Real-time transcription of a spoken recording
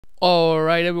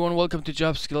Alright everyone, welcome to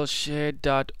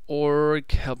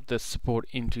jobskillshare.org. Help the support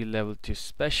entry level to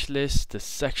specialist. The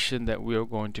section that we are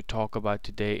going to talk about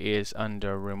today is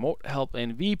under remote help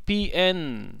and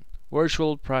VPN,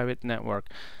 virtual private network.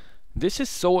 This is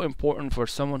so important for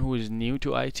someone who is new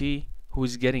to IT, who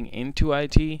is getting into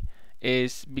IT,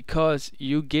 is because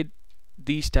you get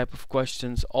these type of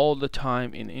questions all the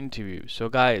time in interviews. So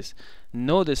guys,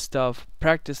 know this stuff,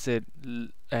 practice it,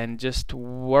 and just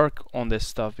work on this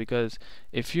stuff, because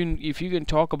if you can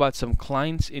talk about some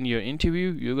clients in your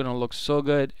interview, you're gonna look so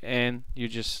good and you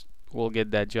just will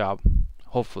get that job,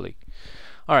 hopefully.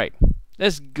 All right,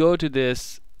 let's go to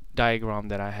this diagram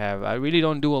that I have. I really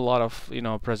don't do a lot of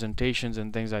presentations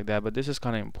and things like that, but this is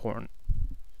kind of important.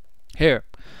 Here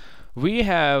we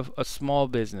have a small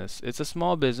business. It's a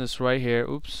small business right here.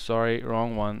 Oops, sorry,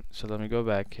 wrong one. So let me go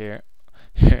back here.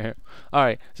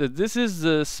 Alright, so this is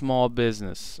the small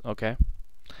business, okay?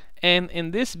 And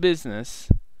in this business,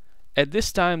 at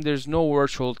this time, there's no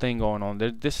virtual thing going on.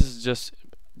 This is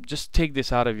just take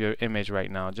this out of your image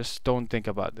right now. Just don't think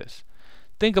about this.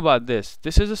 Think about this.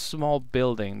 This is a small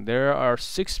building. There are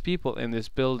 6 people in this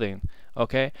building,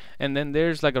 okay? And then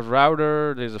there's like a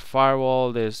router, there's a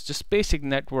firewall, there's just basic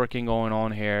networking going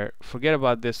on here. Forget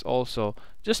about this also.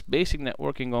 Just basic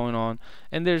networking going on,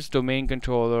 and there's domain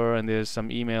controller, and there's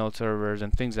some email servers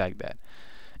and things like that.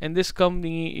 And this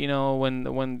company,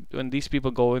 when these people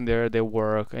go in there, they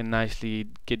work and nicely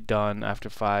get done after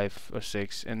 5 or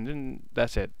 6, and then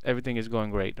that's it. Everything is going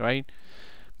great, right?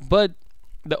 But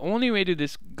the only way to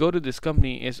go to this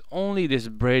company is only this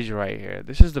bridge right here.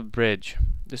 This is the bridge.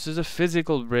 This is a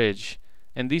physical bridge,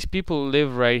 and these people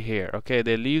live right here. Okay,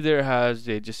 they leave their house,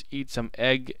 they just eat some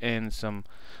egg and some.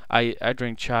 I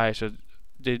drink chai, so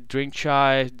they drink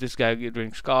chai. This guy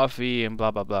drinks coffee and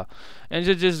blah blah blah, and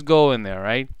they just go in there,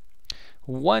 right?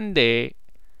 One day,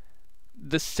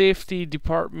 the safety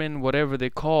department, whatever they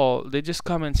just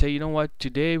come and say, you know what,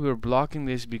 today we're blocking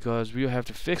this because we have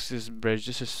to fix this bridge.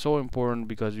 This is so important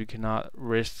because we cannot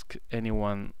risk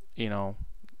anyone, we don't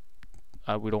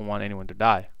want anyone to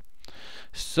die.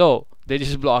 So they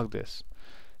just block this.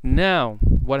 Now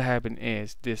what happened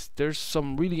is there's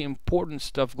some really important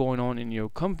stuff going on in your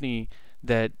company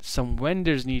that some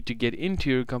vendors need to get into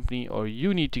your company, or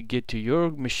you need to get to your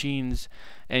machines,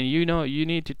 and you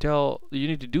need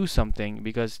to do something,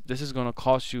 because this is going to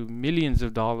cost you millions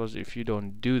of dollars if you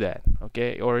don't do that,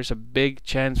 okay? Or it's a big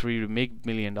chance for you to make $1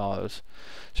 million.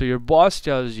 So your boss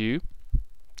tells you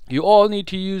all need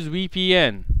to use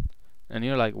VPN, and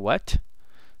you're like, what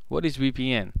is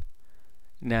VPN?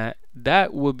 Now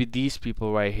that will be these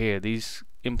people right here. These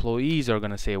employees are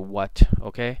going to say what,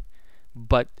 okay?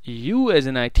 But you as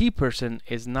an IT person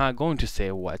is not going to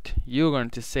say what. You're going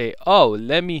to say, oh,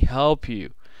 let me help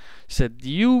you. So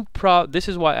this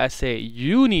is why I say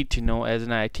you need to know as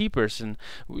an IT person.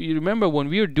 You remember when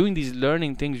we are doing these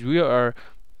learning things, you're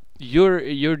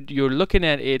looking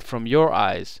at it from your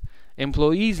eyes.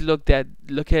 Employees look at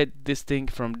this thing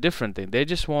from different thing. They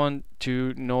just want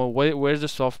to know where's the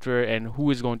software and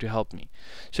who is going to help me.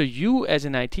 So you as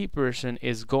an IT person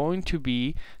is going to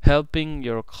be helping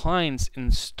your clients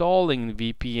installing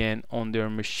VPN on their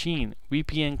machine.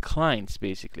 VPN clients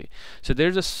basically. So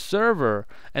there's a server,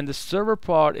 and the server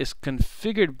part is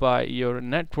configured by your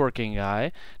networking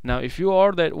guy. Now if you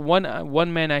are that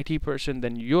one man IT person,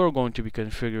 then you're going to be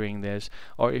configuring this.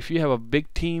 Or if you have a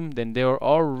big team, then they are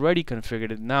already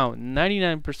configured. Now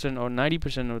 99% or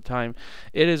 90% of the time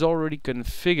it is already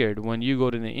configured. When you go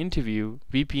to the interview,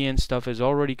 VPN stuff is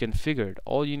already configured.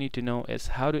 All you need to know is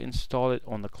how to install it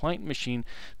on the client machine.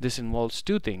 This involves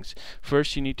 2 things.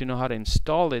 First, you need to know how to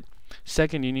install it.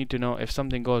 Second, you need to know if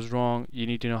something goes wrong, you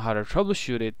need to know how to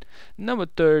troubleshoot it. Number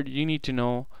third, you need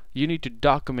to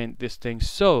document this thing.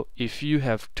 So if you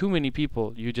have too many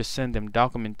people, you just send them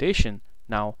documentation.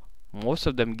 Now most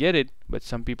of them get it, but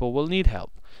some people will need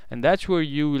help, and that's where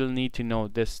you will need to know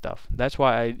this stuff. That's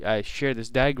why I share this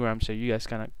diagram, so you guys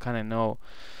kind of know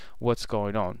what's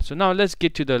going on. So now let's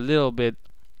get to the little bit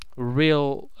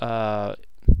real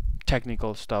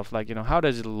technical stuff, like how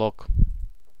does it look.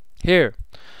 Here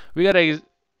we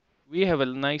have a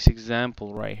nice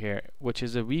example right here, which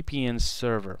is a VPN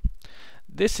server.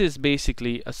 This is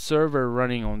basically a server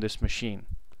running on this machine,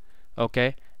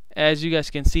 okay? As you guys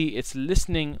can see, it's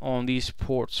listening on these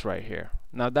ports right here.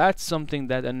 Now that's something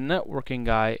that a networking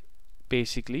guy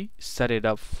basically set it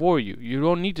up for you. You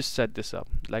don't need to set this up.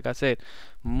 Like I said,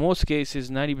 most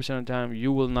cases, 90% of the time,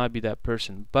 you will not be that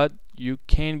person, but you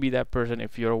can be that person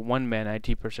if you're a one-man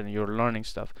IT person and you're learning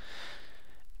stuff.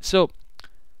 So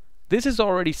this is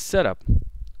already set up.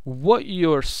 what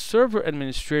your server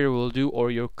administrator will do,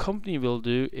 or your company will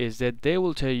do, is that they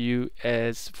will tell you,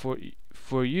 as for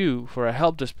a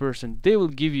help desk person, they will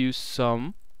give you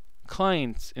some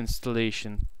clients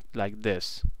installation like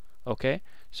this. Okay,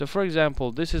 so for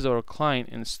example, this is our client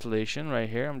installation right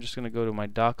here. I'm just going to go to my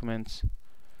documents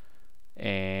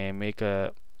and make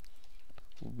a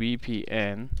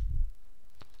VPN.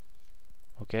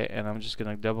 Okay, and I'm just going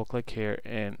to double click here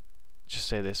and just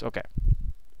say this. Okay,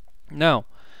 now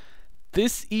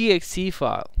this exe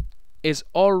file is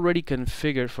already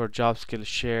configured for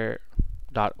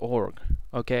jobskillshare.org.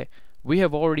 Okay, we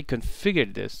have already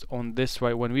configured this on this,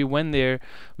 right? When we went there,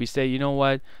 we say, you know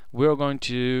what, we're going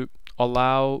to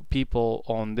allow people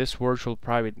on this virtual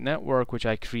private network, which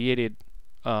I created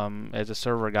as a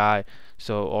server guy,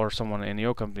 so, or someone in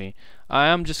your company. I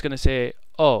am just gonna say,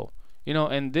 oh, you know,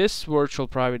 in this virtual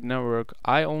private network,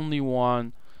 I only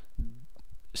want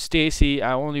Stacy,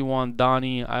 I only want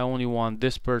Donnie, I only want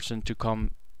this person to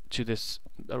come to this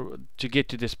to get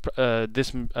to this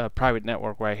private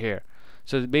network right here.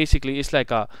 So basically, it's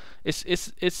like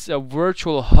it's a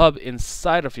virtual hub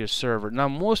inside of your server. Now,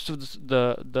 most of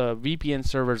the VPN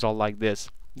servers are like this.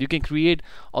 You can create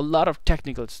a lot of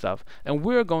technical stuff, and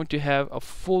we're going to have a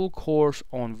full course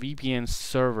on VPN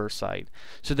server side,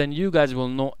 so then you guys will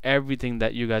know everything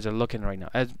that you guys are looking right now.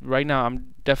 As right now,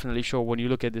 I'm definitely sure when you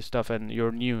look at this stuff and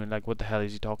you're new and like, what the hell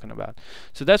is he talking about?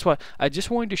 So that's why I just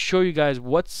wanted to show you guys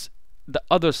what's the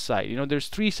other side. You know, there's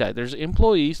three sides. There's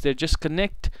employees that just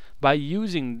connect by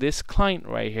using this client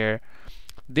right here.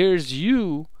 There's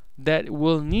you that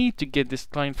will need to get this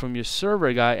client from your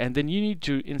server guy, and then you need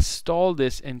to install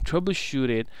this and troubleshoot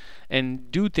it and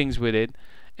do things with it.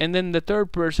 And then the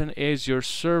third person is your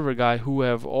server guy, who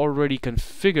have already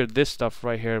configured this stuff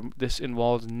right here. This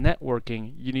involves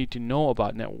networking. You need to know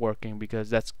about networking, because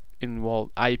that's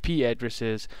involve IP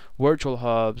addresses, virtual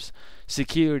hubs,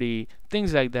 security,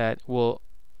 things like that will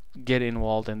get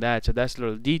involved in that. So that's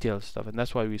little detailed stuff, and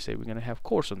that's why we say we're going to have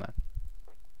course on that.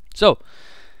 So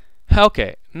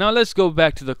okay, now let's go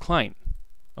back to the client.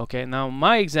 Okay, now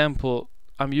my example,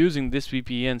 I'm using this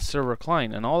VPN server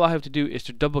client, and all I have to do is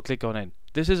to double click on it.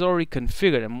 This is already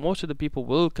configured, and most of the people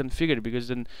will configure it, because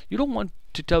then you don't want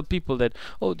to tell people that,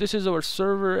 oh, this is our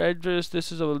server address, this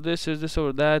is our this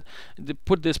or that, they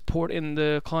put this port in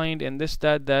the client and this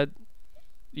that.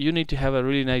 You need to have a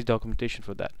really nice documentation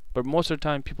for that. But most of the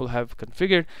time people have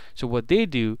configured, so what they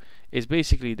do is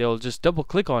basically they'll just double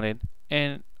click on it,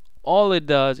 and all it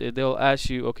does is they'll ask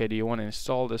you, okay, do you want to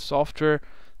install the software?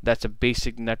 That's a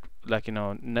basic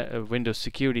Windows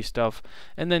security stuff,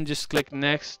 and then just click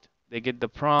next. They get the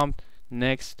prompt,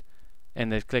 next,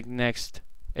 and they click next,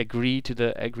 agree to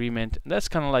the agreement. That's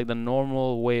kind of like the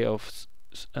normal way of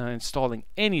installing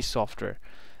any software.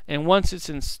 And once it's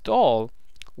installed,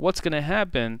 what's going to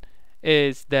happen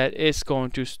is that it's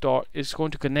going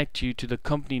to connect you to the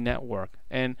company network.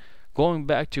 And going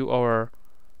back to our,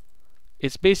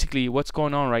 it's basically what's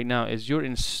going on right now is you're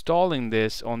installing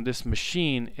this on this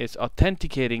machine. It's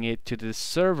authenticating it to this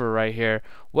server right here.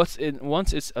 Once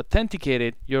it's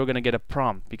authenticated, you're gonna get a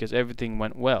prompt because everything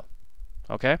went well.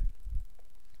 Okay,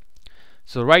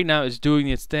 so right now it's doing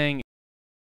its thing.